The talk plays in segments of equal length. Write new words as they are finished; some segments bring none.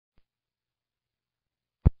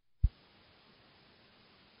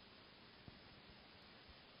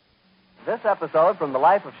This episode from the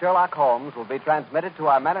life of Sherlock Holmes will be transmitted to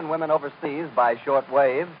our men and women overseas by short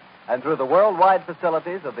wave and through the worldwide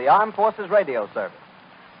facilities of the Armed Forces Radio Service.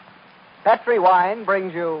 Petri Wine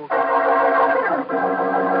brings you Basil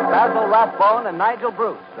Rathbone and Nigel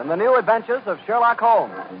Bruce in the new adventures of Sherlock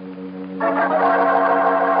Holmes.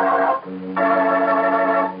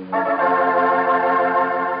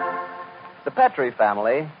 The Petri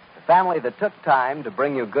family, the family that took time to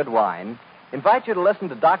bring you good wine, invite you to listen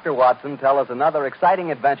to Dr. Watson tell us another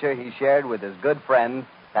exciting adventure he shared with his good friend,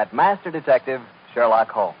 that master detective, Sherlock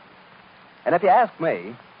Holmes. And if you ask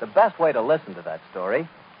me, the best way to listen to that story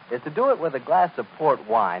is to do it with a glass of port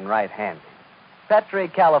wine right handy. Petri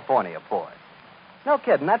California port. No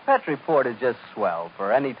kidding, that Petri port is just swell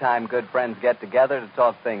for any time good friends get together to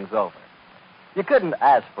talk things over. You couldn't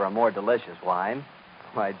ask for a more delicious wine.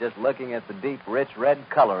 Why, just looking at the deep, rich red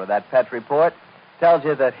color of that Petri port tells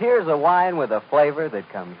you that here's a wine with a flavor that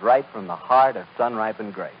comes right from the heart of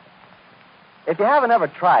sun-ripened grapes. If you haven't ever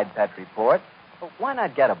tried Petri port, well, why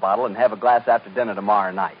not get a bottle and have a glass after dinner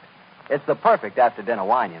tomorrow night? It's the perfect after-dinner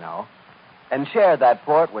wine, you know. And share that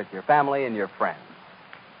port with your family and your friends.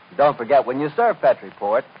 Don't forget, when you serve Petri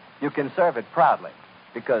port, you can serve it proudly.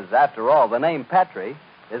 Because, after all, the name Petri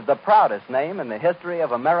is the proudest name in the history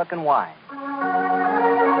of American wine.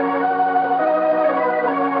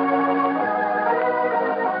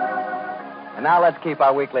 And now let's keep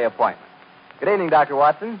our weekly appointment. Good evening, Dr.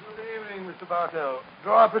 Watson. Good evening, Mr. Bartell.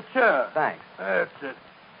 Draw up a chair. Thanks. That's it.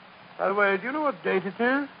 By the way, do you know what date it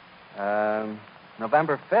is?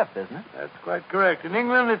 November 5th, isn't it? That's quite correct. In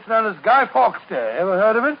England, it's known as Guy Fawkes Day. Ever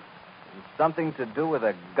heard of it? It's something to do with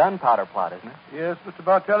a gunpowder plot, isn't it? Yes, Mr.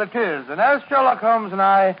 Bartell, it is. And as Sherlock Holmes and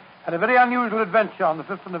I had a very unusual adventure on the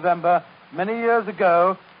 5th of November many years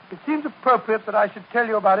ago, it seems appropriate that I should tell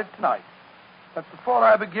you about it tonight. But before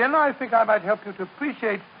I begin, I think I might help you to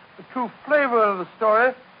appreciate the true flavor of the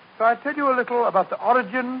story, so I tell you a little about the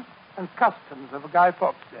origin and customs of a Guy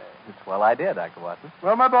Fawkes Day. It's a swell idea, Dr. Watson.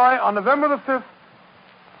 Well, my boy, on November the 5th,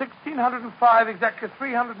 1605, exactly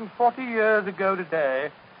 340 years ago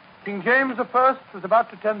today, King James I was about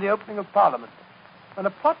to attend the opening of Parliament when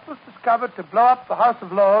a plot was discovered to blow up the House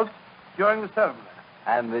of Lords during the ceremony.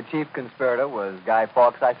 And the chief conspirator was Guy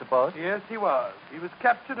Fawkes, I suppose? Yes, he was. He was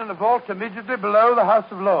captured in a vault immediately below the House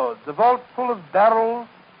of Lords, a vault full of barrels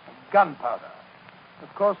of gunpowder. Of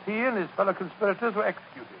course, he and his fellow conspirators were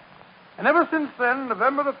executed. And ever since then,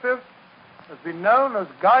 November the 5th has been known as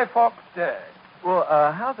Guy Fawkes Day. Well,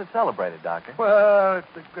 how's it celebrated, Doctor? Well,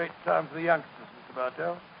 it's a great time for the youngsters, Mr.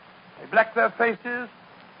 Bartell. They black their faces,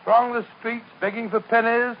 throng the streets begging for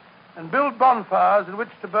pennies, and build bonfires in which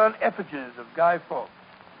to burn effigies of Guy Fawkes.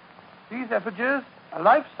 These effigies are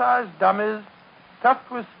life-size dummies stuffed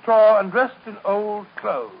with straw and dressed in old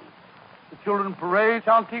clothes. The children parade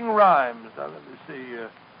chanting rhymes. Now, let me see.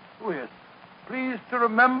 Oh, yes. Please to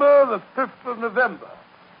remember the 5th of November.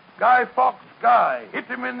 Guy Fawkes, Guy, hit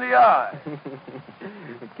him in the eye.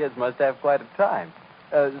 The kids must have quite a time.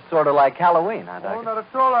 Sort of like Halloween, huh, Doctor? Oh, not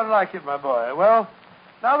at all unlike it, my boy. Well,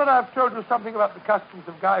 now that I've told you something about the customs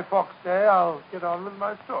of Guy Fawkes Day, I'll get on with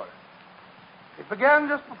my story. It began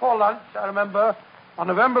just before lunch, I remember, on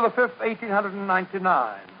November the 5th,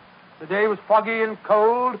 1899. The day was foggy and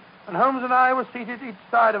cold, and Holmes and I were seated each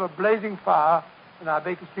side of a blazing fire in our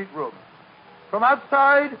Baker Street room. From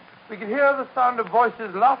outside, we could hear the sound of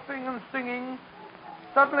voices laughing and singing.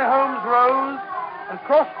 Suddenly Holmes rose and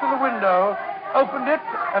crossed to the window, opened it,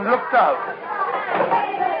 and looked out.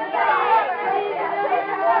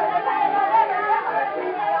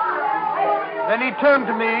 Then he turned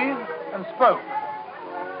to me and spoke.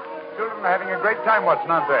 Children are having a great time, Watson,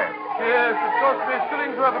 aren't they? Yes, it cost me a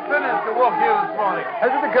shilling's worth of pennies to walk here this morning.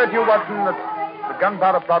 Has it occurred to you, Watson, that the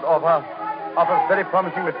gunpowder plot offers very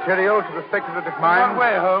promising material to the speculative mind? One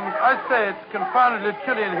way, Holmes. I say it's confoundedly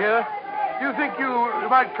chilly in here. Do you think you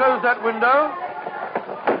might close that window?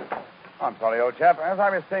 I'm sorry, old chap. As I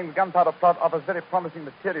was saying, the gunpowder plot offers very promising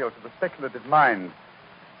material to the speculative mind.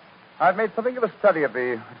 I've made something of a study of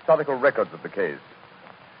the historical records of the case.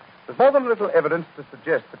 There's more than a little evidence to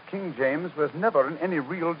suggest that King James was never in any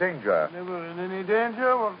real danger. Never in any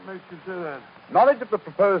danger? What makes you say that? Knowledge of the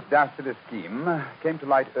proposed dastardly scheme came to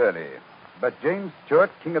light early. But James Stuart,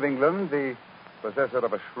 King of England, the possessor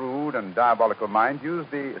of a shrewd and diabolical mind, used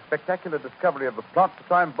the spectacular discovery of the plot to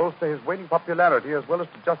try and bolster his waning popularity as well as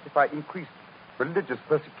to justify increased religious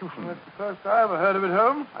persecution. That's the first I ever heard of it,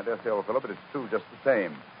 Holmes. I dare say, old fellow, but it's true just the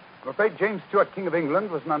same. I'm afraid James Stuart, King of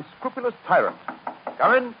England, was an unscrupulous tyrant.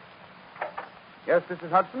 Come in. Yes,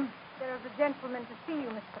 Mrs. Hudson? There is a gentleman to see you,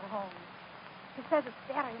 Mr. Holmes. He says it's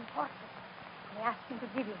very important. And he asked me to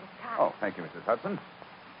give you his card. Oh, thank you, Mrs. Hudson.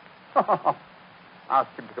 Ask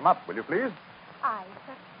him to come up, will you, please? Aye,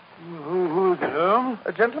 sir. Who's it, Holmes?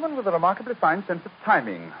 A gentleman with a remarkably fine sense of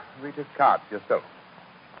timing. Read his card yourself.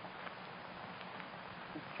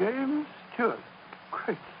 James Stewart.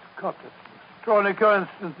 Great Scott, that's an extraordinary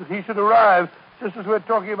coincidence that he should arrive just as we're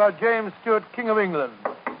talking about James Stewart, King of England.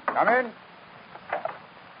 Come in.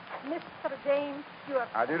 Mr. James Stewart.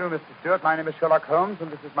 How do you do, Mr. Stewart? My name is Sherlock Holmes,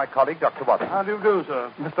 and this is my colleague, Dr. Watson. How do you do,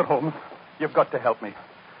 sir? Mr. Holmes, you've got to help me.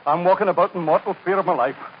 I'm walking about in mortal fear of my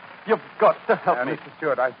life. You've got to help me. Mr.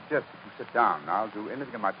 Stewart, I suggest that you sit down. I'll do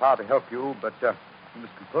anything in my power to help you, but you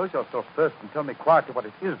must compose yourself first and tell me quietly what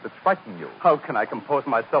it is that's frightening you. How can I compose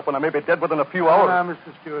myself when I may be dead within a few hours? Now,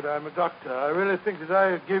 Mr. Stewart, I'm a doctor. I really think that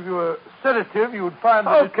I gave you a sedative, you would find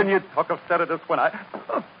that... How can you talk of sedatives when I...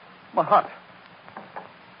 Oh, my heart.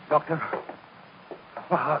 Doctor,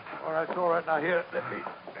 my heart. All right. Now, here, let me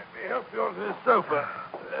help you onto this sofa.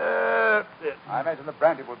 That's it. I imagine the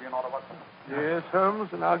brandy will be in order, Watson. Yes, Holmes,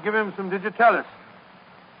 and I'll give him some digitalis.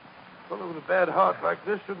 A fellow with a bad heart like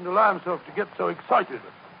this shouldn't allow himself to get so excited.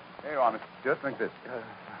 Here you are, Mr. Stewart. Drink this.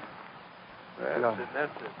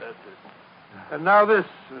 That's it. And now this,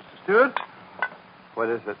 Mr. Stewart. What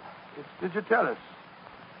is it? It's digitalis.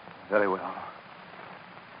 Very well.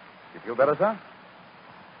 You feel better, sir?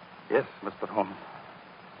 Yes, Mr. Holmes.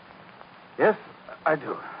 Yes, I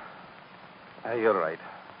do. You're right.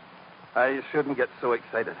 I shouldn't get so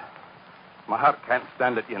excited. My heart can't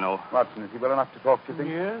stand it, you know. Watson, is he well enough to talk, do you think?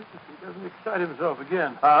 Yes, if he doesn't excite himself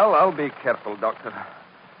again. I'll be careful, Doctor.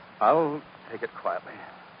 I'll take it quietly.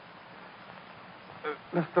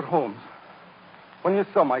 Mr. Holmes, when you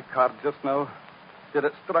saw my card just now, did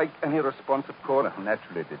it strike any responsive chord? Well,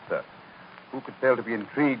 naturally it did, sir. Who could fail to be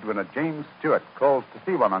intrigued when a James Stewart calls to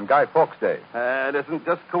see one on Guy Fawkes Day? It isn't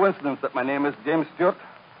just coincidence that my name is James Stewart.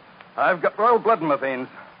 I've got royal blood in my veins.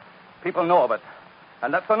 People know of it.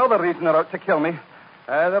 And that's another reason they're out to kill me.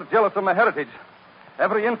 They're jealous of my heritage.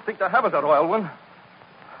 Every instinct I have is a royal one.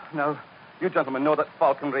 Now, you gentlemen know that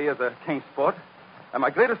falconry is a king's sport. And my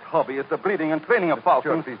greatest hobby is the breeding and training of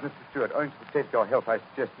falcons. Please, Mr. Stewart, owing to the state of your health, I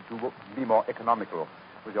suggest that you be more economical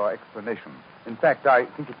with your explanation. In fact, I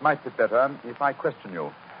think it might be better if I question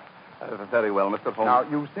you. Very well, Mr. Holmes. Now,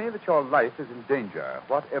 you say that your life is in danger.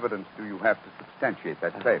 What evidence do you have to substantiate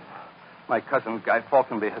that claim? My cousin, Guy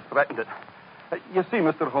Falconby, has threatened it. You see,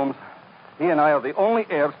 Mr. Holmes, he and I are the only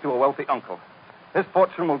heirs to a wealthy uncle. His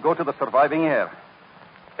fortune will go to the surviving heir.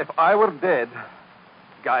 If I were dead,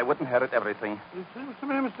 Guy would inherit everything. It seems to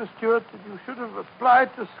me, Mr. Stewart, that you should have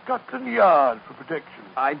applied to Scotland Yard for protection.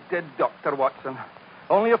 I did, Dr. Watson.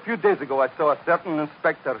 Only a few days ago, I saw a certain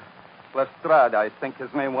Inspector Lestrade, I think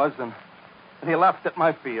his name was, and he laughed at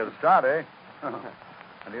my fears. Lestrade, eh?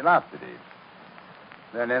 And he laughed, did he?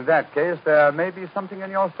 Then in that case, there may be something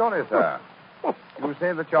in your story, sir. You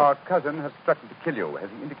say that your cousin has threatened to kill you. Has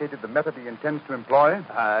he indicated the method he intends to employ?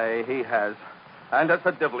 Aye, he has. And it's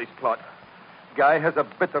a devilish plot. Guy has a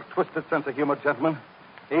bitter, twisted sense of humor, gentlemen.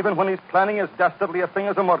 Even when he's planning as dastardly a thing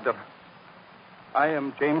as a murder. I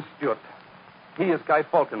am James Stewart. He is Guy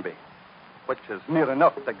Falconby, which is near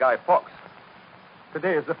enough to Guy Fawkes.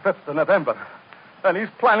 Today is the 5th of November, and he's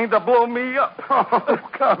planning to blow me up. Oh,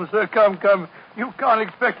 come, sir, come. You can't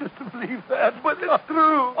expect us to believe that. But it's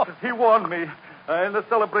true. He warned me. And the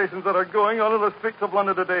celebrations that are going on in the streets of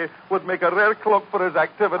London today would make a rare cloak for his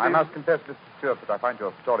activities. I must confess, Mr. Stewart, that I find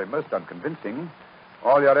your story most unconvincing.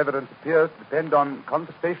 All your evidence appears to depend on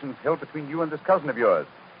conversations held between you and this cousin of yours.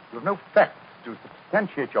 You have no facts to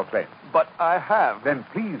substantiate your claim. But I have. Then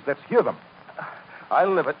please, let's hear them. I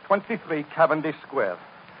live at 23 Cavendish Square.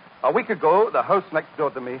 A week ago, the house next door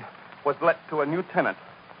to me was let to a new tenant.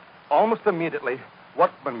 Almost immediately,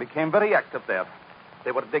 workmen became very active there.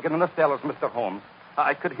 They were digging in the cellars, Mr. Holmes.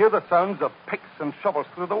 I could hear the sounds of picks and shovels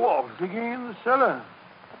through the walls. Digging in the cellar.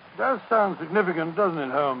 Does sound significant, doesn't it,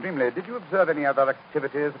 Holmes? Extremely. Did you observe any other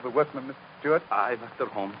activities of the workmen, Mr. Stewart? Aye, Mr.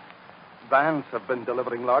 Holmes. Vans have been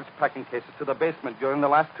delivering large packing cases to the basement during the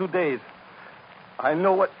last 2 days. I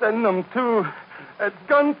know what's in them, too. It's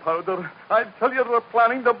gunpowder. I tell you, they're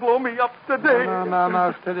planning to blow me up today.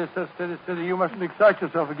 No. Steady. You mustn't excite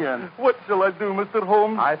yourself again. What shall I do, Mr.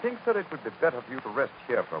 Holmes? I think, sir, it would be better for you to rest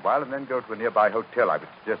here for a while and then go to a nearby hotel. I would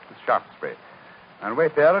suggest the Shaftesbury. And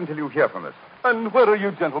wait there until you hear from us. And where are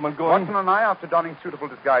you gentlemen going? Watson and I, after donning suitable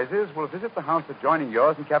disguises, will visit the house adjoining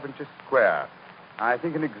yours in Cavendish Square. I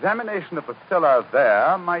think an examination of the cellar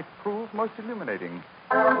there might prove most illuminating.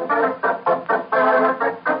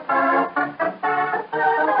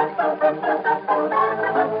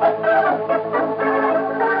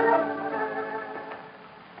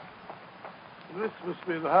 This must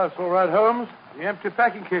be the house, all right, Holmes. The empty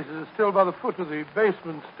packing cases are still by the foot of the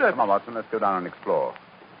basement step. Come on, Watson. Let's go down and explore.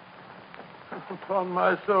 Upon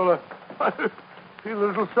my soul, I feel a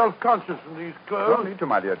little self-conscious in these clothes. Don't need to,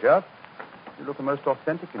 my dear chap. You look the most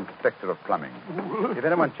authentic inspector of plumbing. If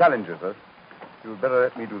anyone challenges us, you'd better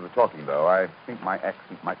let me do the talking, though. I think my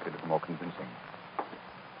accent might be a little more convincing.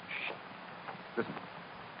 Shh. Listen.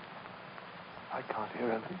 I can't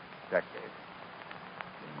hear anything. Exactly.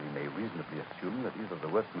 We may reasonably assume that either the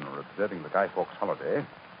workmen are observing the Guy Fawkes holiday,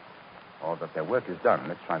 or that their work is done.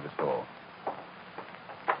 Let's try this door.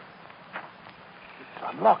 It's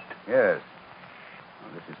unlocked. Yes.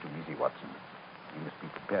 Well, this is too easy, Watson. You must be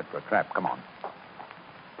prepared for a trap. Come on.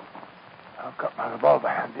 I've got my revolver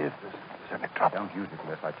handy if there's any trouble. Don't use it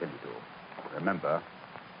unless I tell you to. Remember,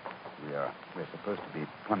 we're supposed to be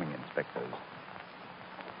plumbing inspectors.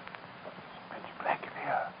 It's pitch black in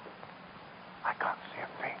here. I can't see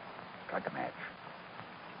a thing. Strike a match.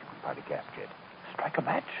 You can find a gas jet. Strike a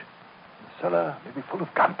match? The cellar may be full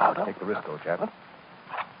of gunpowder. Take the risk, old chap.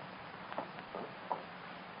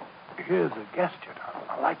 Here's a gas jet.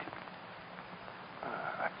 I'll light it.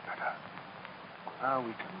 That's better. Now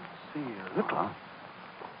we can see a little. I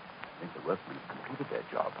think the workmen have completed their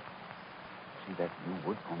job. See that new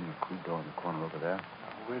wood forming a crude door in the corner over there?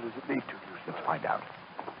 Now, where does it lead to? Let's find out.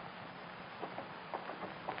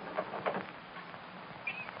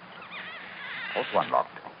 Also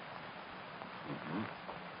unlocked. Mm-hmm.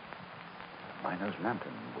 Miner's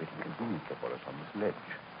lantern waiting conveniently for us on this ledge.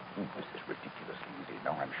 Ooh, this is ridiculously easy.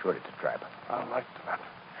 Now I'm sure it's a trap. I like that.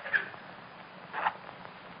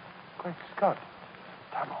 Great Scott.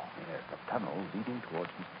 Tunnel. Yes, a tunnel leading towards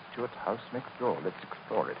Mr. Stewart's house next door. Let's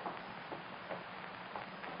explore it.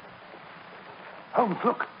 Holmes,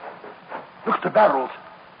 look. Look at the barrels.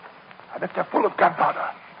 I bet they're full of gunpowder.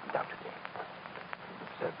 Undoubtedly.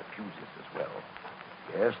 Observe the fuses as well.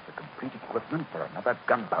 Yes, the complete equipment for another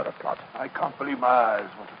gunpowder plot. I can't believe my eyes.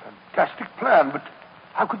 What a fantastic plan, but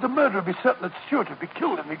how could the murderer be certain that Stewart would be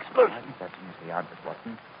killed in the explosion? I think that's easily answered,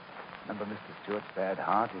 Watson. Remember Mr. Stewart's bad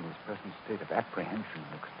heart in his present state of apprehension.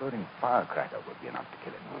 An exploding firecracker would be enough to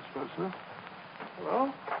kill him. I suppose so.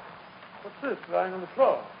 Well, what's this lying on the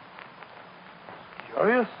floor?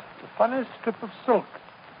 Curious. It's a funny strip of silk.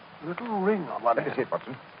 A little ring on one Let me end. see it,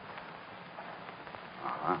 Watson.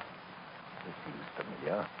 Uh-huh. This seems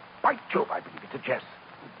familiar. By Jove, I believe it's a jest.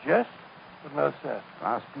 A jest? But no, sir.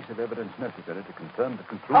 Last piece of evidence necessary to confirm the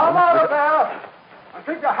conclusion. Come out there! And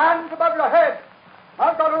keep your hands above your head.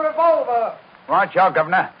 I've got a revolver. Right, you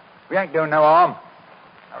Governor. We ain't doing no harm.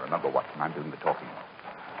 Now, remember, Watson, I'm doing the talking.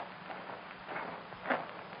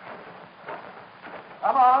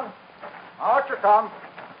 Come on. Out you come.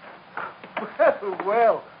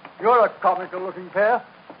 Well, you're a comical-looking pair.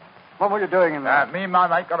 What were you doing in there? Me and my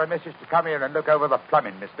mate got a message to come here and look over the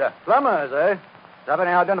plumbing, mister. Plumbers, eh? Do you have any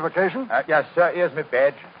identification? Yes, sir. Here's my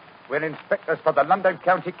badge. We're inspectors for the London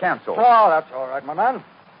County Council. Oh, that's all right, my man.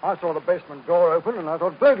 I saw the basement door open, and I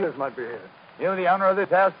thought burglars might be here. You the owner of this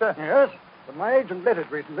house, sir? Yes, but my agent let it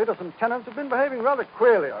recently to some tenants who've been behaving rather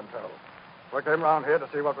queerly, I'm told. So I came round here to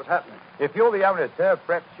see what was happening. If you're the owner, sir,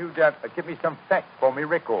 perhaps you'd give me some facts for me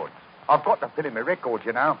records. I've got to fill in my records,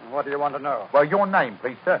 you know. What do you want to know? Well, your name,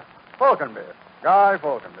 please, sir. Falconby. Guy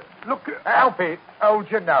Falconby. Look, Alfie, hold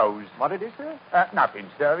your nose. What did he say? Nothing,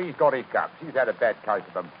 sir. He's got hiccups. He's had a bad case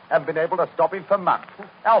of them. Haven't been able to stop him for months.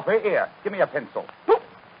 Alfie, here, give me a pencil.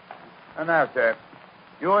 And now, sir,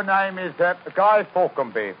 your name is Guy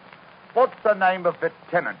Falconby. What's the name of the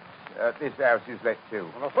tenants this house is let to?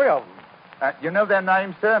 Well, the three of them. You know their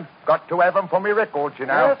names, sir? Got to have them for me records, you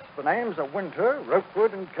know. Yes, the names are Winter,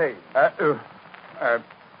 Ropewood, and Kane.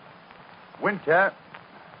 Winter,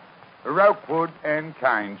 Ropewood, and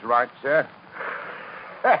Keynes, right, sir?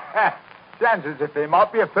 Sounds as if they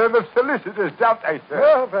might be a firm of solicitors, don't they, sir?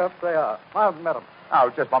 Well, perhaps they are. I haven't met them. Oh,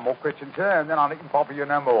 just one more question, sir, and then I needn't bother you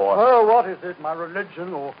no more. Oh, what is it? My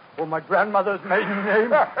religion or my grandmother's maiden name?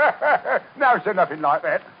 No, sir, nothing like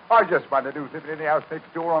that. I just wondered who's living in the house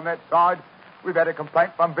next door on that side. We've had a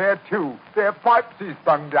complaint from there, too. Their pipes is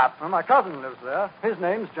bunged up. Well, my cousin lives there. His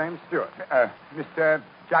name's James Stewart. Mr.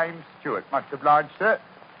 James Stewart. Much obliged, sir.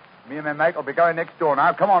 Me and my mate will be going next door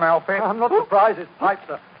now. Come on, Alfie. I'm not surprised his pipes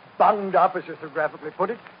are bunged up, as you so graphically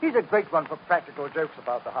put it. He's a great one for practical jokes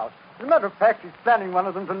about the house. As a matter of fact, he's planning one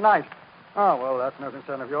of them tonight. Oh, well, that's no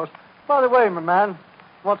concern of yours. By the way, my man,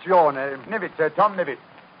 what's your name? Nibbit, sir. Tom Nibbit.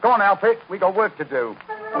 Go on, Alfie. We got work to do.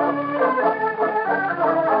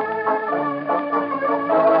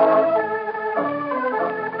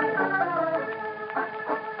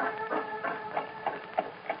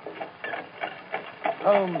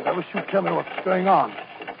 Holmes, I wish you'd tell me what's going on.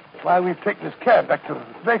 why we've taken this cab back to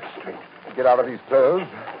Baker Street. Get out of these clothes.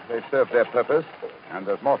 They've served their purpose, and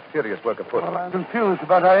there's more serious work afoot. Well, I'm confused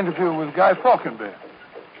about our interview with Guy Falconby.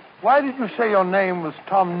 Why did you say your name was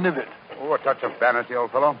Tom Nivet? Oh, a touch of vanity,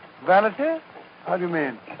 old fellow. Vanity? How do you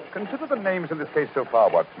mean? Consider the names in this case so far,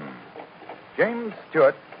 Watson. James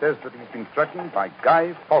Stewart says that he's been threatened by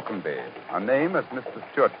Guy Falconby, a name, as Mr.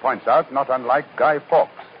 Stewart points out, not unlike Guy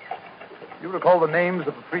Fawkes. You recall the names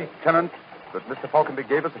of the three tenants that Mr. Falconby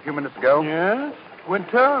gave us a few minutes ago? Yes.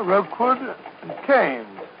 Winter, Rokewood, and Kane.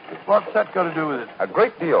 What's that got to do with it? A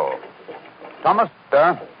great deal. Thomas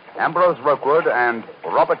Winter, Ambrose Rokewood, and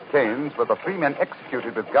Robert Keynes were the three men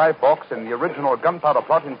executed with Guy Fawkes in the original Gunpowder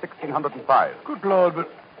plot in 1605. Good Lord, but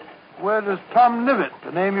where does Tom Nivet,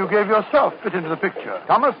 the name you gave yourself, fit into the picture?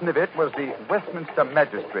 Thomas Nivet was the Westminster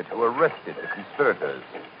magistrate who arrested the conspirators.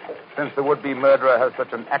 Since the would-be murderer has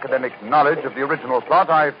such an academic knowledge of the original plot,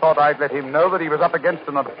 I thought I'd let him know that he was up against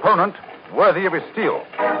an opponent worthy of his steel.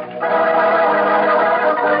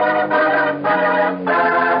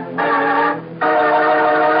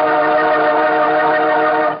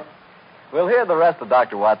 We'll hear the rest of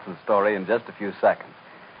Dr. Watson's story in just a few seconds.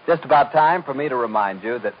 Just about time for me to remind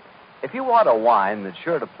you that if you want a wine that's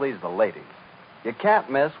sure to please the ladies, you can't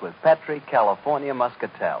miss with Petri California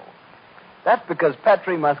Muscatel. That's because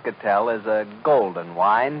Petri Muscatel is a golden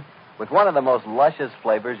wine with one of the most luscious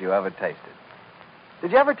flavors you ever tasted.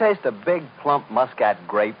 Did you ever taste a big, plump muscat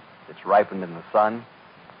grape that's ripened in the sun?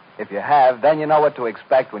 If you have, then you know what to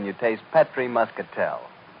expect when you taste Petri Muscatel.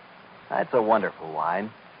 That's a wonderful wine.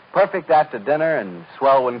 Perfect after dinner and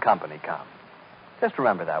swell when company comes. Just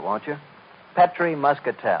remember that, won't you? Petri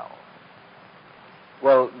Muscatel.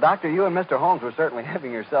 Well, Doctor, you and Mr. Holmes were certainly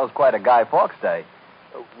having yourselves quite a Guy Fawkes day.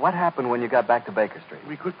 What happened when you got back to Baker Street?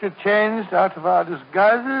 We quickly changed out of our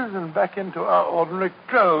disguises and back into our ordinary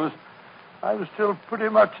clothes. I was still pretty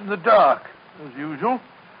much in the dark, as usual.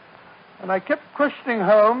 And I kept questioning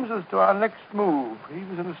Holmes as to our next move. He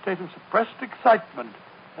was in a state of suppressed excitement.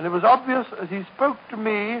 And it was obvious as he spoke to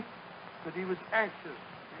me that he was anxious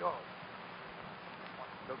to be off.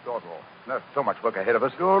 No dawdle. There's so much work ahead of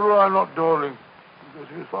us. Dawdle? I'm not dawdling. I'm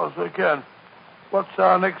going as fast as I can. What's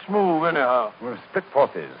our next move, anyhow? We'll split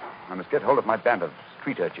forces. I must get hold of my band of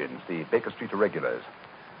street urchins, the Baker Street irregulars.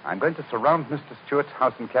 I'm going to surround Mr. Stewart's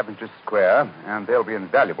house in Cavendish Square, and they'll be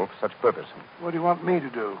invaluable for such purpose. What do you want me to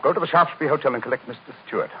do? Go to the Shaftesbury Hotel and collect Mr.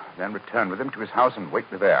 Stewart, then return with him to his house and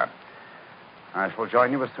wait me there. I shall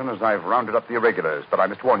join you as soon as I've rounded up the irregulars, but I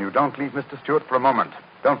must warn you, don't leave Mr. Stewart for a moment.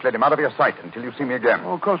 Don't let him out of your sight until you see me again.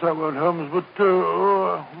 Oh, of course I won't, Holmes, but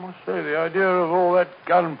I must say, the idea of all that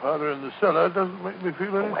gunpowder in the cellar doesn't make me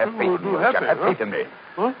feel any Have faith in me, happy. Have faith in me.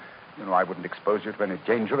 What? You know, I wouldn't expose you to any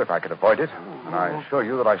danger if I could avoid it. And I assure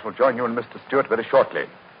you that I shall join you and Mr. Stewart very shortly.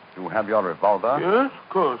 You have your revolver? Yes, of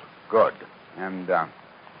course. Good. And,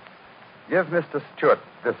 give Mr. Stewart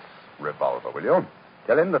this revolver, will you?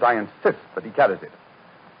 Tell him that I insist that he carries it.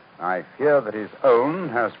 I fear that his own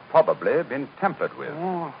has probably been tampered with.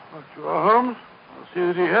 Oh, not sure, Holmes. I'll see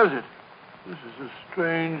that he has it. This is a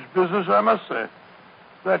strange business, I must say.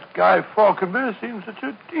 That Guy Falconby seems such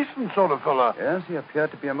a decent sort of fellow. Yes, he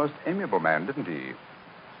appeared to be a most amiable man, didn't he?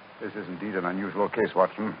 This is indeed an unusual case,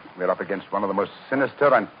 Watson. We're up against one of the most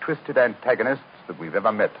sinister and twisted antagonists that we've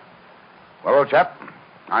ever met. Well, old chap,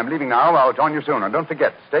 I'm leaving now. I'll join you soon. And don't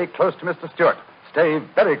forget, stay close to Mr. Stewart. Stay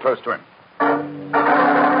very close to him.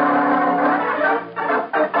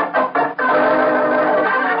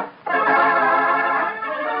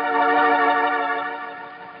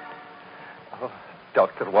 Oh,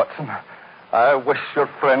 Dr. Watson, I wish your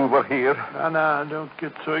friend were here. No, don't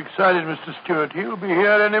get so excited, Mr. Stewart. He'll be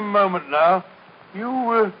here any moment now.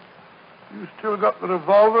 You still got the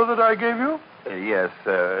revolver that I gave you? Yes,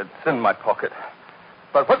 it's in my pocket.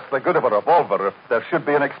 But what's the good of a revolver if there should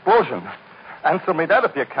be an explosion? Answer me that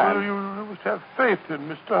if you can. Well, you must have faith in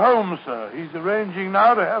Mr. Holmes, sir. He's arranging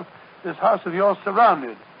now to have this house of yours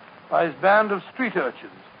surrounded by his band of street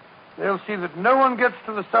urchins. They'll see that no one gets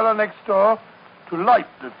to the cellar next door to light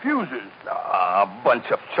the fuses. A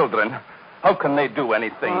bunch of children. How can they do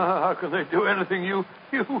anything? How can they do anything? You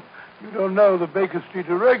don't know the Baker Street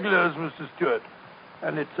irregulars, Mr. Stewart.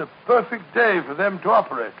 And it's a perfect day for them to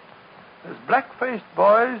operate. There's black-faced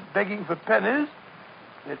boys begging for pennies.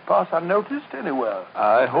 They'd pass unnoticed anywhere.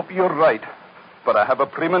 I hope you're right. But I have a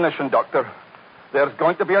premonition, Doctor. There's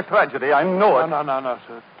going to be a tragedy. I know it. No,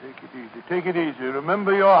 sir. Take it easy. Take it easy.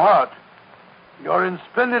 Remember your heart. You're in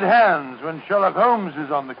splendid hands when Sherlock Holmes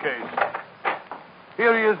is on the case.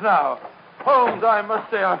 Here he is now. Holmes, I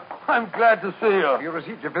must say, I'm glad to see you. Have you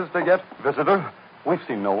received your visitor yet? Visitor? We've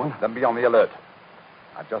seen no one. Then be on the alert.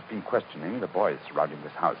 I've just been questioning the boys surrounding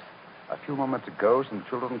this house. A few moments ago, some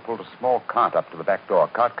children pulled a small cart up to the back door, a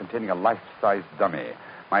cart containing a life-size dummy.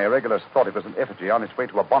 My irregulars thought it was an effigy on its way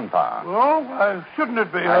to a bonfire. Oh, why shouldn't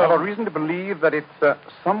it be? I have a reason to believe that it's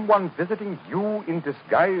someone visiting you in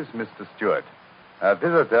disguise, Mr. Stewart. A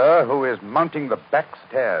visitor who is mounting the back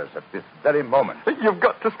stairs at this very moment. You've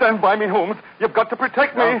got to stand by me, Holmes. You've got to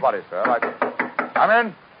protect me. Don't worry, sir. Come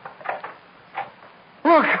in.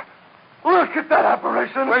 Look at that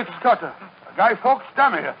apparition. Wait, Scotter. A Guy Fawkes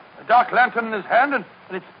dummy. A dark lantern in his hand, and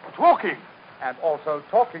it's walking. And also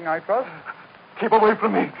talking, I trust. Keep away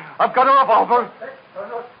from me. I've got a revolver.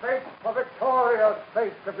 For Victoria's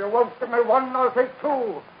sake, if you won't give me one, I'll take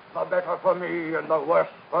two. The better for me and the worse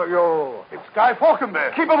for you. It's Guy Fawkes.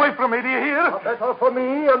 Keep away from me, do you hear? The better for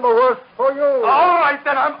me and the worse for you. All right,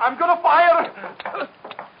 then. I'm going to fire.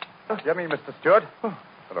 Dear me, Mr. Stewart.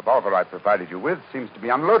 The revolver I provided you with seems to be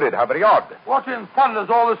unloaded. How very odd. What in thunder is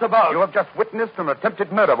all this about? You have just witnessed an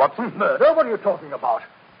attempted murder, Watson. Murder? What are you talking about?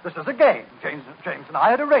 This is a game. James and I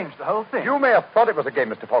had arranged the whole thing. You may have thought it was a game,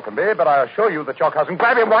 Mr. Falconby, but I assure you that your cousin...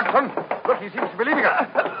 Grab him, Watson! Look, he seems to be leaving us.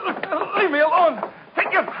 Leave me alone.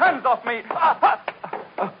 Take your hands off me.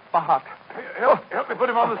 My heart. Help me put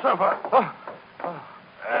him on the sofa.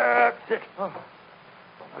 That's it.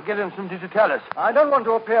 I'll get him some digitalis. I don't want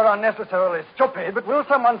to appear unnecessarily stupid, but will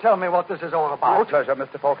someone tell me what this is all about? With pleasure,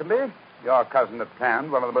 Mr. Falconby. Your cousin had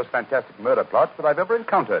planned one of the most fantastic murder plots that I've ever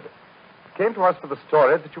encountered. He came to us with the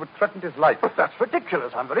story that you had threatened his life. But that's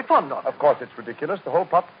ridiculous. I'm very fond of it. Of course it's ridiculous. The whole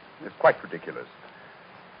plot is quite ridiculous.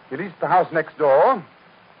 He leased the house next door,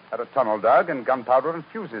 had a tunnel dug, and gunpowder and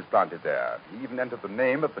fuses planted there. He even entered the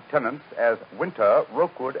name of the tenants as Winter,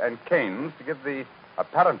 Rookwood, and Keynes to give the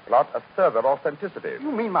apparent plot a further authenticity.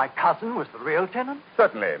 You mean my cousin was the real tenant?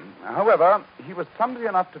 Certainly. However, he was clumsy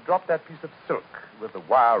enough to drop that piece of silk with the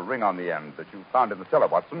wire ring on the end that you found in the cellar,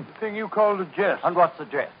 Watson. The thing you called a jest. And what's the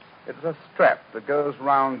jest? It's a strap that goes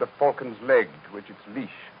round the falcon's leg to which its leash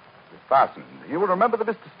is fastened. You will remember that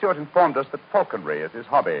Mr. Stewart informed us that falconry is his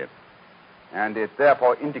hobby, and it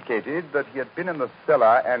therefore indicated that he had been in the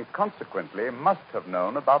cellar and consequently must have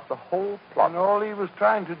known about the whole plot. And all he was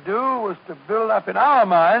trying to do was to build up in our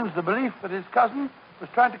minds the belief that his cousin was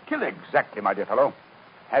trying to kill him. Exactly, my dear fellow.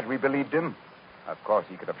 Had we believed him, of course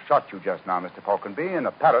he could have shot you just now, Mr. Falconby, in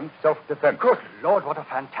apparent self-defense. Good Lord, what a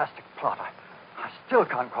fantastic plot. I still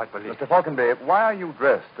can't quite believe Mr. Falconby, why are you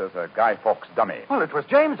dressed as a Guy Fawkes dummy? Well, it was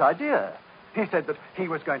James' idea. He said that he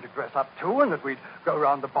was going to dress up, too, and that we'd go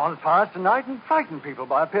round the bonfires tonight and frighten people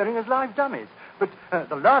by appearing as live dummies. But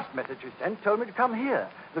the last message he sent told me to come here,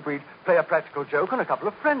 that we'd play a practical joke on a couple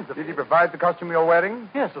of friends of Did he his. provide the costume you're wearing?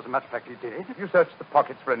 Yes, as a matter of fact, he did. Have you searched the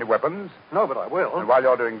pockets for any weapons? No, but I will. And while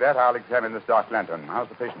you're doing that, I'll examine this dark lantern. How's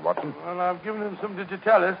the patient, Watson? Well, I've given him some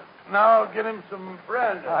digitalis. Now I'll get him some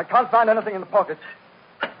brandy. I can't find anything in the pockets.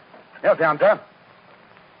 Here, Fianta.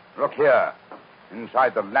 Look here.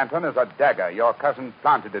 Inside the lantern is a dagger. Your cousin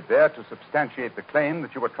planted it there to substantiate the claim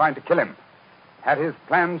that you were trying to kill him. Had his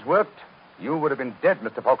plans worked, you would have been dead,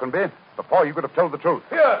 Mr. Falconby, before you could have told the truth.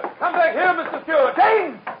 Here, come back here, Mr. Stewart.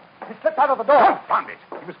 James! He slipped out of the door. Found it.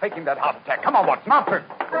 He was faking that heart attack. Come on, Watson. After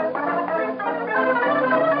him.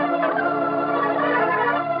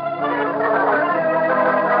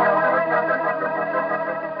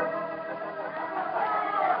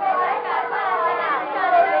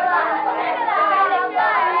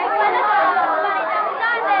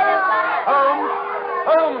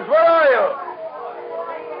 Holmes, where are you?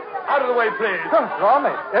 Out of the way, please. Oh,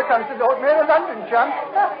 blimey. Here comes the Lord Mayor of London, chum.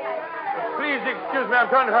 Please excuse me, I'm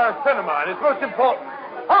trying to hire a friend of mine. It's most important.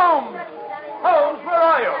 Holmes! Holmes, where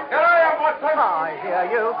are you? Here I am, Watson. I hear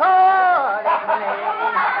you calling me.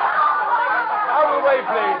 Out of the way,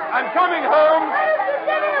 please. I'm coming, Holmes.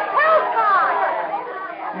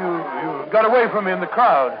 You got away from me in the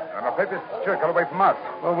crowd. I'm afraid Mr. Stewart got away from us.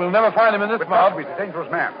 Well, we'll never find him in this But mob. He's a dangerous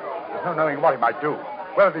man. There's no knowing what he might do.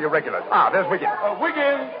 Where are the irregulars? There's Wiggins.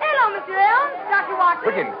 Wiggins. Hello, Mr. Elm. Dr. Watson.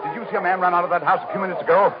 Wiggins, did you see a man run out of that house a few minutes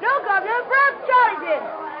ago? No, Governor. Perhaps Charlie did.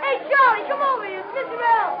 Hey, Charlie, come over here. It's Mr.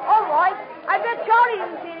 Elm. All right. I bet Charlie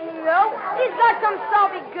didn't see anything, though. He's got some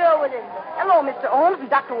sloppy girl with him. Hello, Mr. Holmes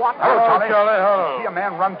and Dr. Watson. Hello, Charlie. Charlie, hello. Did you see a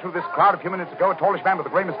man run through this crowd a few minutes ago, a tallish man with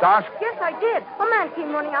a gray mustache? Yes, I did. A man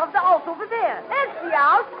came running out of the house over there. That's the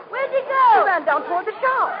house. Where'd he go? He ran down toward the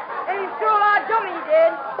shop. And he stole our dummy, he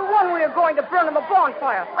did. The one we were going to burn in the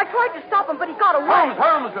bonfire. I tried to stop him, but he got away.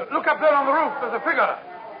 Holmes, look up there on the roof. There's a figure.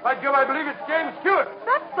 By Jove, I believe it's James Stewart.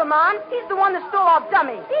 That's the man. He's the one that stole our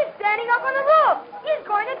dummy. He's standing up on the roof. He's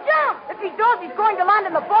going to jump. If he does, he's going to land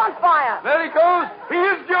in the bonfire. There he goes. He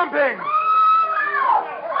is jumping.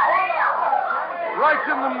 Right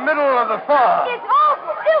in the middle of the fire. It's awful.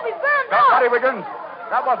 He'll be burned Stop, up. Buddy Wiggins.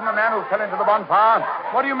 That wasn't the man who fell into the bonfire.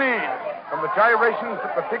 What do you mean? From the gyrations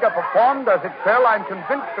that the figure performed as it fell, I'm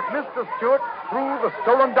convinced that Mr. Stewart threw the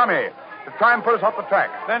stolen dummy to try and pull us off the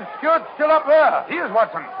track. Then Stuart's still up there. He is,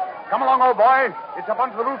 Watson. Come along, old boy. It's up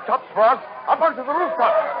onto the rooftops for us. Up onto the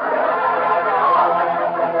rooftops.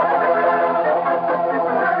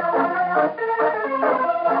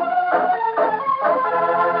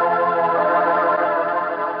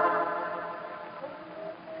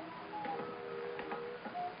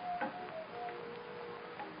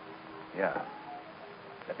 Here.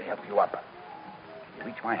 Let me help you up. Can you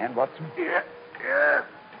reach my hand, Watson? Yeah.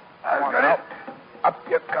 I've Come on got now. it. Up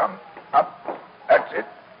you come. Up. That's it.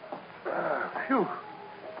 Phew.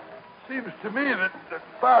 Seems to me that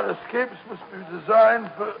fire escapes must be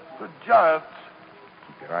designed for giants.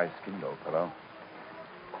 Keep your eyes skinned, old fellow.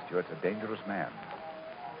 Stuart's a dangerous man.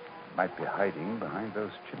 He might be hiding behind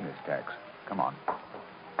those chimney stacks. Come on.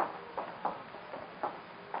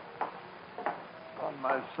 On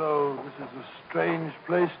my soul, this is a strange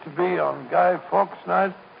place to be on Guy Fawkes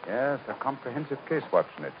night. Yes, a comprehensive case,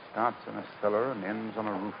 Watson. It starts in a cellar and ends on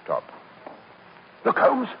a rooftop. Look,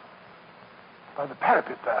 Holmes. By the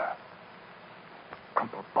parapet there.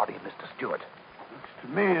 Crumpled body of Mr. Stewart. Looks to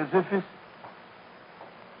me as if he's...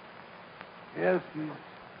 Yes, he's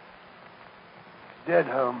dead,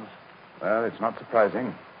 Holmes. Well, it's not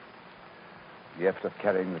surprising. The effort of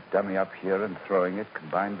carrying the dummy up here and throwing it,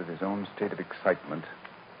 combined with his own state of excitement,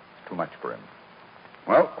 is too much for him.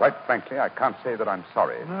 Well, quite frankly, I can't say that I'm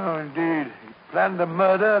sorry. No, indeed. He planned the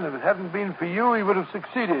murder, and if it hadn't been for you, he would have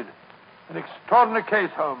succeeded. An extraordinary case,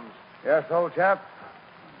 Holmes. Yes, old chap.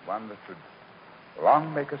 One that should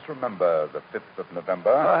long make us remember the 5th of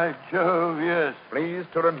November. By Jove, yes. Please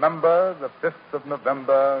to remember the 5th of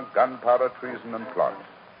November, gunpowder treason and plot.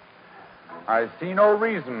 I see no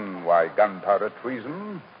reason why gunpowder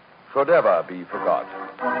treason should ever be forgot.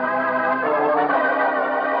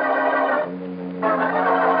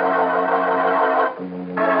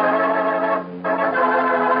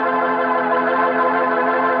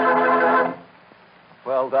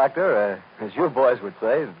 Well, Doctor, as you boys would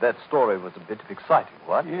say, that story was a bit exciting,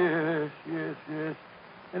 what? Yes.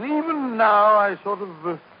 And even now, I sort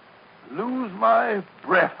of lose my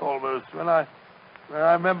breath almost when I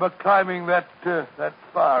remember climbing that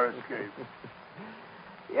fire escape.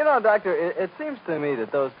 You know, Doctor, it seems to me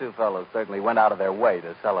that those two fellows certainly went out of their way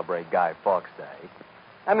to celebrate Guy Fawkes Day.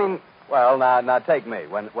 I mean, well, now take me.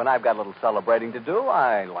 When I've got a little celebrating to do,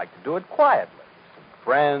 I like to do it quietly. Some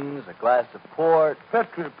friends, a glass of port.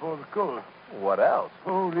 Petri, pour the course. What else?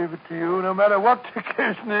 Oh, leave it to you. No matter what the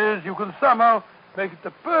occasion is, you can somehow make it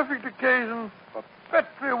the perfect occasion for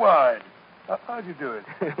Petri wine. How'd you do it?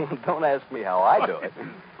 Well, don't ask me how I do it.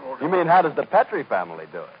 You mean, how does the Petri family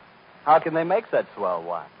do it? How can they make such swell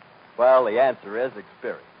wine? Well, the answer is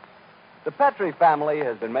experience. The Petri family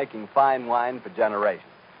has been making fine wine for generations.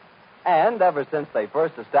 And ever since they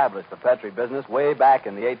first established the Petri business way back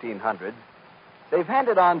in the 1800s, they've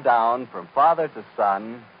handed on down from father to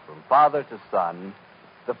son,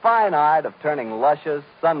 the fine art of turning luscious,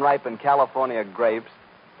 sun-ripened California grapes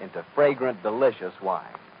into fragrant, delicious wine.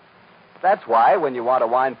 That's why when you want a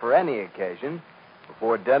wine for any occasion,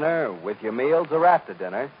 before dinner, with your meals, or after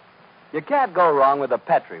dinner, you can't go wrong with a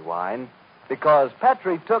Petri wine, because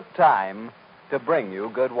Petri took time to bring you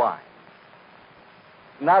good wine.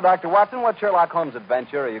 Now, Dr. Watson, what Sherlock Holmes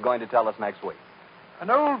adventure are you going to tell us next week?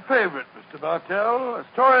 An old favorite, Mr. Bartell. A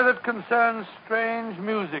story that concerns strange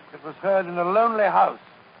music that was heard in a lonely house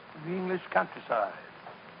in the English countryside,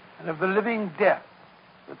 and of the living death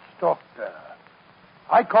that stalked there.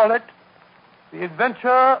 I call it The Adventure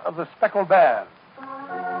of the Speckled Bear.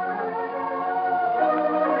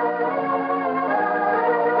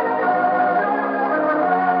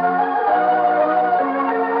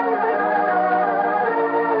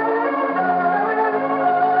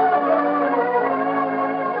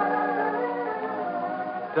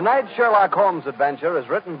 Tonight's Sherlock Holmes adventure is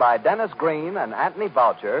written by Dennis Green and Anthony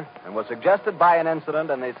Boucher and was suggested by an incident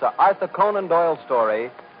in the Sir Arthur Conan Doyle story,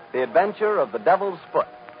 The Adventure of the Devil's Foot.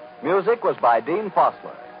 Music was by Dean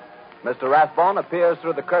Fosler. Mr. Rathbone appears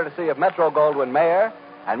through the courtesy of Metro-Goldwyn-Mayer,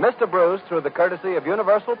 and Mr. Bruce through the courtesy of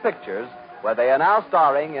Universal Pictures, where they are now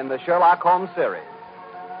starring in the Sherlock Holmes series.